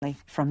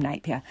from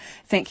Napier.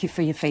 Thank you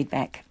for your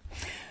feedback.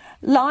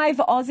 Live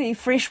Aussie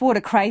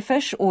freshwater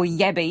crayfish, or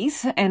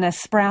yabbies, and a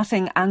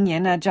sprouting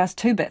onion are just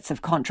two bits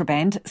of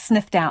contraband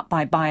sniffed out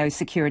by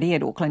Biosecurity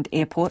at Auckland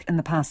Airport in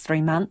the past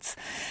 3 months.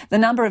 The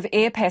number of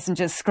air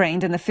passengers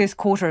screened in the first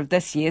quarter of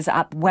this year is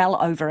up well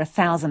over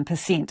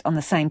 1,000% on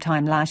the same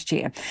time last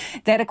year.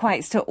 That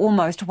equates to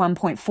almost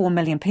 1.4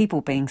 million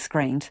people being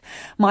screened.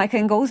 Mike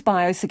Inglis,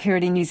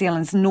 Biosecurity New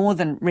Zealand's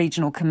Northern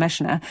Regional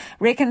Commissioner,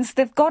 reckons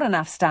they've got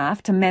enough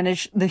staff to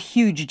manage the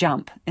huge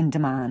jump in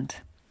demand.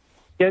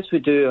 Yes, we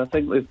do. I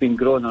think we've been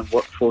growing our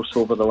workforce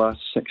over the last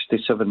 6 to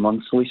 7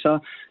 months,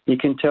 Lisa. You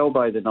can tell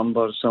by the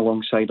numbers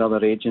alongside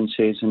other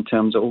agencies in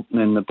terms of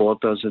opening the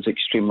borders is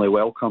extremely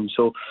welcome.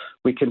 So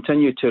we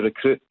continue to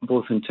recruit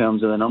both in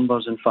terms of the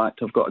numbers. In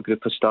fact, I've got a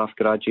group of staff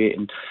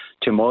graduating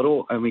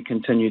tomorrow, and we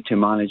continue to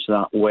manage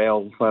that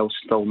well while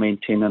still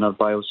maintaining our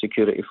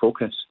biosecurity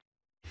focus.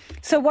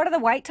 So what are the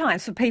wait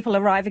times for people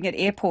arriving at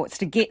airports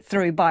to get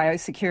through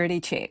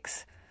biosecurity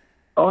checks?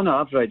 On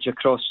average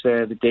across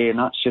the day, and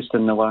that's just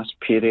in the last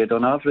period,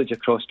 on average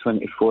across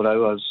 24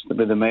 hours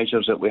with the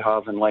measures that we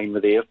have in line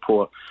with the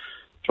airport.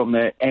 From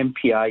the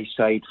MPI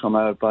side, from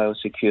our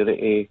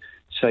biosecurity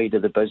side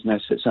of the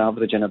business, it's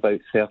averaging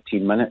about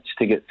 13 minutes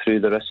to get through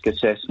the risk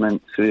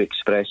assessment, through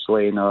express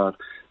lane or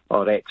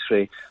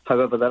X-ray.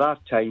 However, there are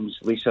times,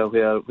 Lisa,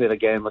 where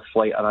again with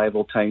flight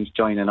arrival times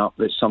joining up,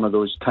 that some of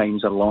those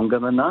times are longer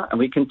than that. And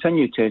we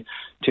continue to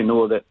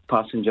know that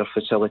passenger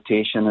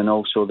facilitation and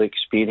also the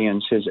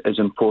experience is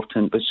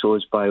important, but so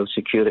is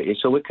biosecurity.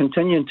 So we're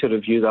continuing to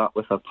review that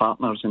with our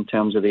partners in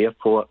terms of the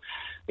airport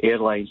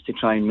airlines to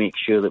try and make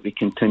sure that we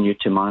continue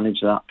to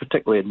manage that,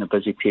 particularly in the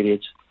busy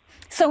periods.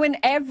 So an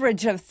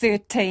average of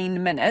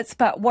 13 minutes,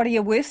 but what are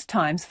your worst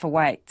times for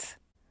waits?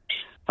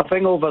 I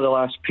think over the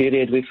last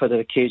period we've had an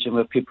occasion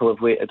where people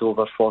have waited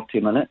over 40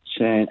 minutes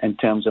in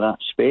terms of that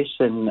space,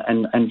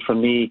 and for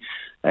me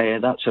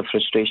that's a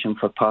frustration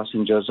for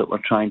passengers that we're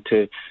trying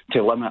to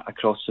limit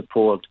across the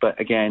board. But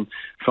again,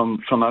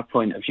 from our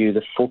point of view,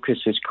 the focus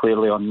is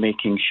clearly on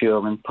making sure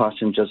when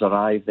passengers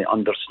arrive they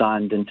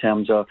understand in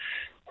terms of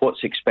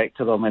what's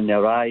expected of them when they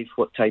arrive,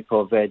 what type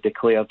of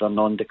declared or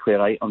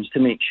non-declared items, to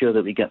make sure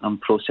that we get them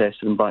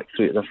processed and back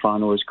through to the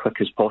whānau as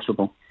quick as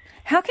possible.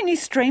 How can you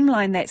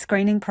streamline that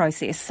screening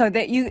process so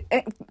that you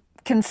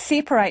can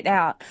separate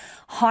out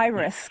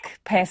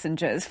high-risk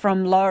passengers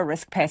from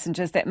lower-risk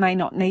passengers that may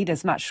not need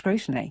as much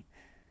scrutiny?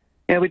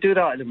 Yeah, we do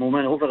that at the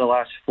moment. Over the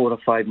last 4 or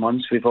 5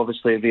 months, we've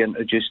obviously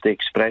reintroduced the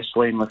express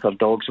lane with our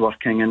dogs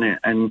working in it.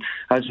 And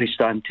as we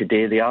stand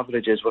today, the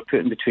average is we're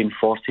putting between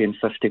 40 and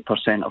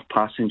 50% of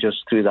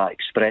passengers through that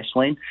express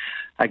lane.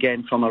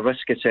 Again, from a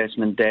risk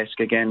assessment desk,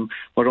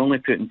 we're only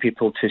putting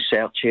people to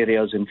search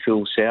areas in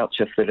full search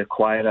if they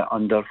require it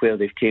under where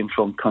they've came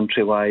from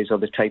country-wise or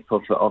the type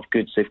of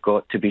goods they've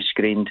got to be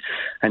screened.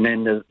 And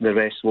then the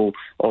rest will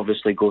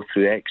obviously go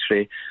through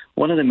X-ray.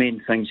 One of the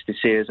main things to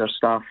say is our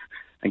staff,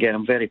 again,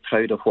 I'm very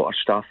proud of what our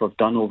staff have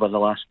done over the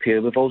last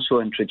period. We've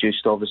also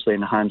introduced, obviously,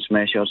 enhanced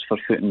measures for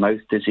foot and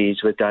mouth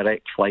disease with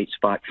direct flights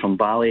back from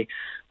Bali.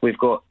 We've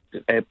got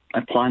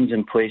plans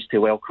in place to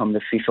welcome the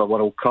FIFA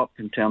World Cup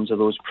in terms of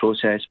those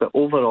process. But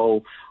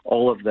overall,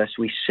 all of this,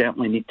 we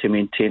certainly need to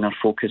maintain our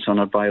focus on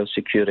our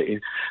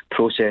biosecurity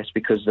process,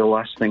 because the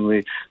last thing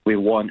we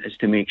want is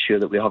to make sure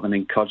that we have an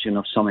incursion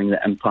of something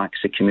that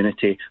impacts the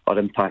community or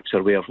impacts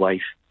our way of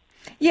life.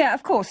 Yeah,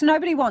 of course.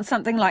 Nobody wants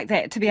something like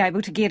that to be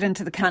able to get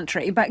into the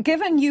country. But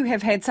given you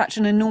have had such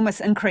an enormous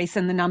increase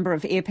in the number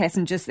of air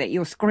passengers that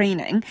you're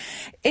screening,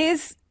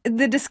 is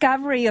the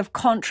discovery of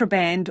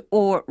contraband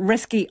or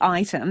risky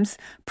items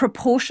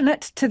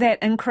proportionate to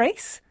that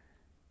increase?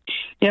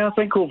 Yeah, I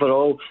think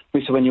overall,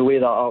 Lisa, when you weigh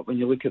that up, when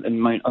you look at the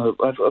amount of,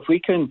 if we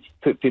can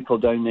put people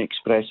down the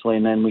express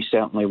lane, then we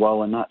certainly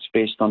will, and that's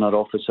based on our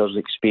officers'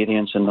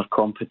 experience and their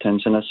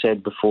competence. And as I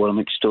said before, I'm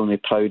extremely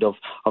proud of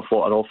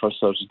what our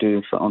officers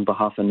do on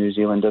behalf of New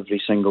Zealand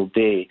every single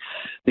day.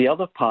 The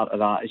other part of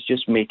that is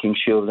just making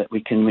sure that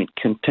we can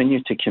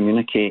continue to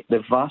communicate.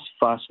 The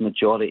vast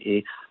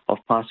majority of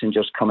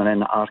passengers coming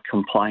in are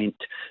compliant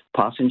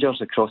passengers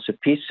across the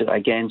piece.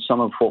 Again, some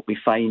of what we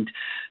find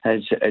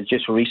is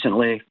just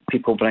recently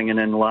people bringing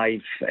in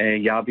live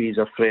yabbies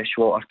or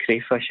freshwater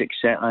crayfish,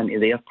 etc., into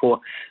the airport.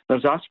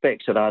 There's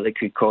aspects of that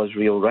could cause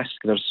real risk.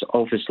 There's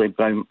obviously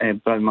brown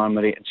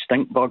marmorated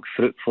stink bug,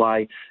 fruit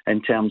fly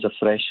in terms of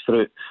fresh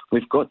fruit.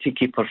 We've got to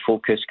keep our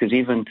focus, because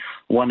even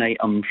one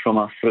item from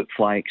a fruit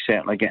fly,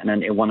 etc., getting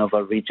into one of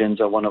our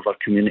regions or one of our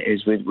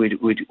communities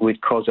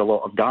would cause a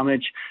lot of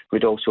damage.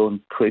 We'd also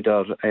include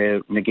our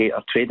negate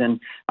our trading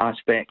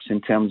aspects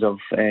in terms of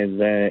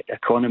the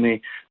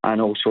economy,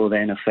 and also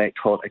then affect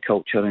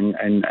horticulture and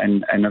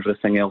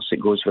everything else that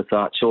goes with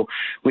that. So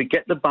we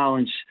get the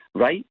balance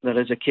right. There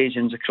is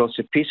occasions across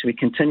the piece. We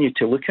continue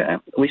to look at it,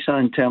 Lisa,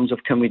 in terms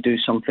of can we do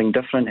something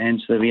different,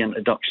 hence the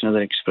reintroduction of the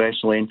express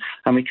lane.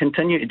 And we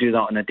continue to do that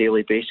on a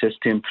daily basis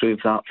to improve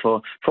that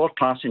for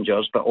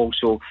passengers, but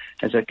also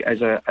as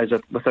a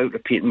without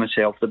repeating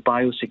myself, the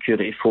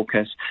biosecurity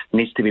focus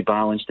needs to be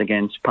balanced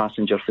against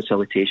passenger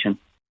facilitation.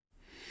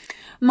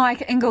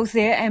 Mike Inglis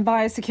there, and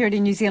Biosecurity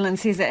New Zealand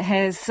says it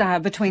has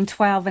between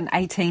 12 and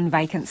 18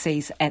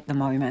 vacancies at the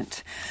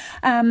moment.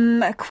 Quick